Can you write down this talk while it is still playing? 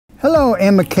Hello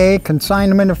MK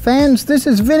Consignment fans, this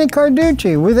is Vinnie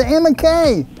Carducci with the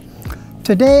MK.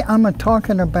 Today I'm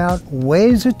talking about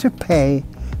ways to pay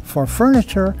for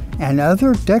furniture and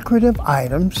other decorative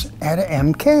items at a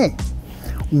MK.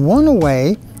 One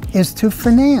way is to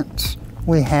finance.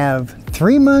 We have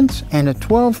 3 months and a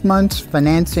 12 months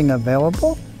financing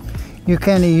available. You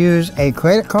can use a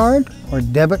credit card or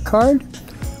debit card.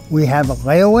 We have a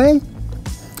layaway,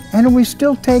 and we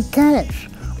still take cash.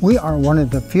 We are one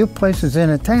of the few places in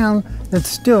a town that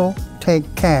still take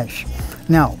cash.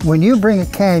 Now, when you bring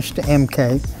cash to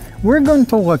MK, we're going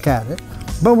to look at it,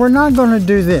 but we're not going to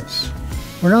do this.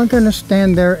 We're not going to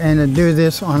stand there and do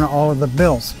this on all of the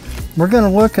bills. We're going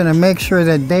to look and make sure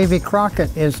that Davy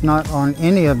Crockett is not on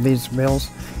any of these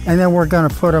bills, and then we're going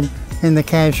to put them in the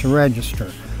cash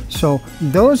register. So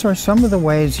those are some of the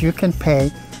ways you can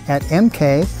pay at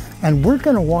MK, and we're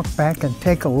going to walk back and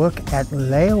take a look at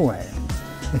layaway,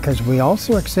 because we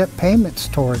also accept payments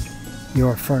toward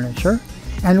your furniture,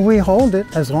 and we hold it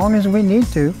as long as we need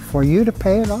to for you to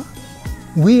pay it off.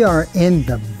 We are in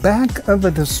the back of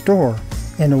the store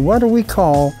in what we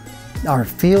call our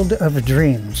field of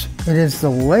dreams. It is the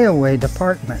layaway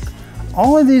department.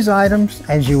 All of these items,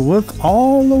 as you look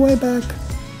all the way back,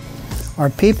 are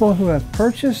people who have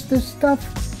purchased this stuff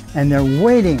and they're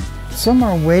waiting. Some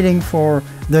are waiting for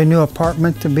their new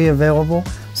apartment to be available.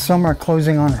 Some are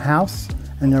closing on a house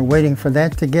and they're waiting for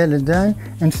that to get it done,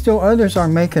 and still others are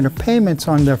making payments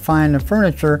on their fine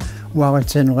furniture while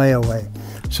it's in layaway.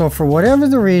 So for whatever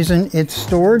the reason, it's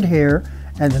stored here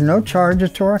at no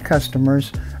charge to our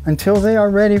customers until they are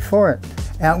ready for it,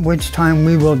 at which time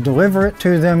we will deliver it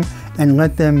to them and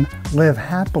let them live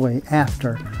happily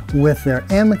after with their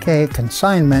MK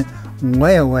Consignment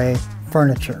layaway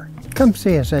furniture. Come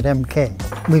see us at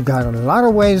MK. We've got a lot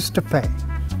of ways to pay.